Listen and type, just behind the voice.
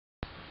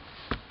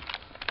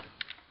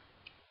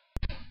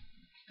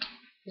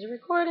Is it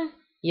recording?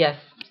 Yes.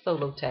 So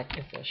low tech.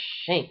 It's a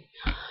shame.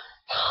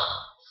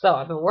 So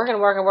I've been working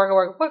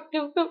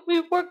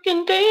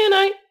day and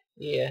night.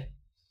 Yeah.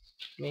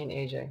 Me and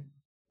AJ.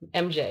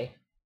 MJ.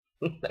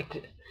 Like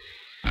this.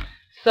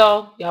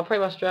 So y'all pray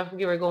my strength.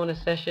 Get ready to go into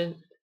session.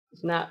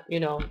 It's not,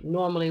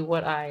 normally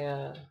what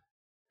I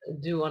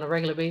do on a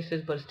regular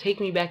basis, but it's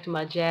taking me back to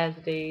my jazz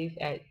days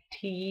at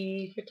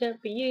T for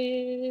Temple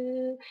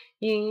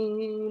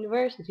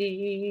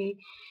University.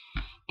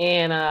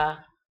 And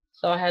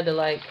so I had to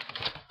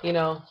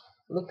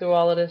look through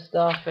all of this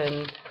stuff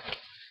and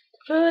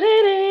so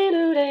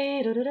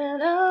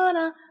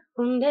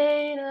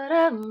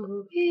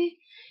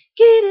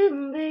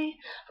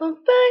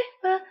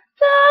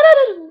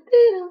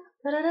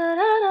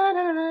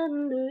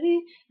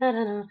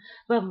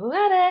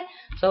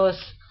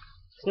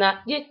it's not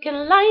you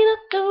can light up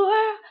the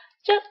world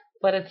just,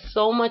 but it's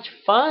so much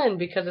fun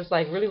because it's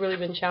like really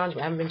been challenging.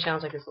 I haven't been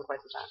challenged like this in quite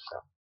some time, so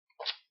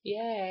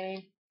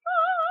yay.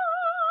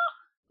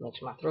 Make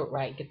sure my throat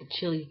right, get the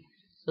chili,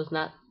 so it's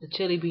not, the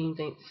chili beans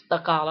ain't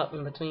stuck all up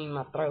in between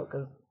my throat,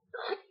 because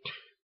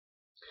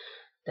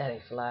that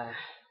ain't fly.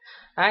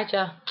 Alright,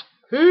 y'all.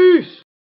 Peace.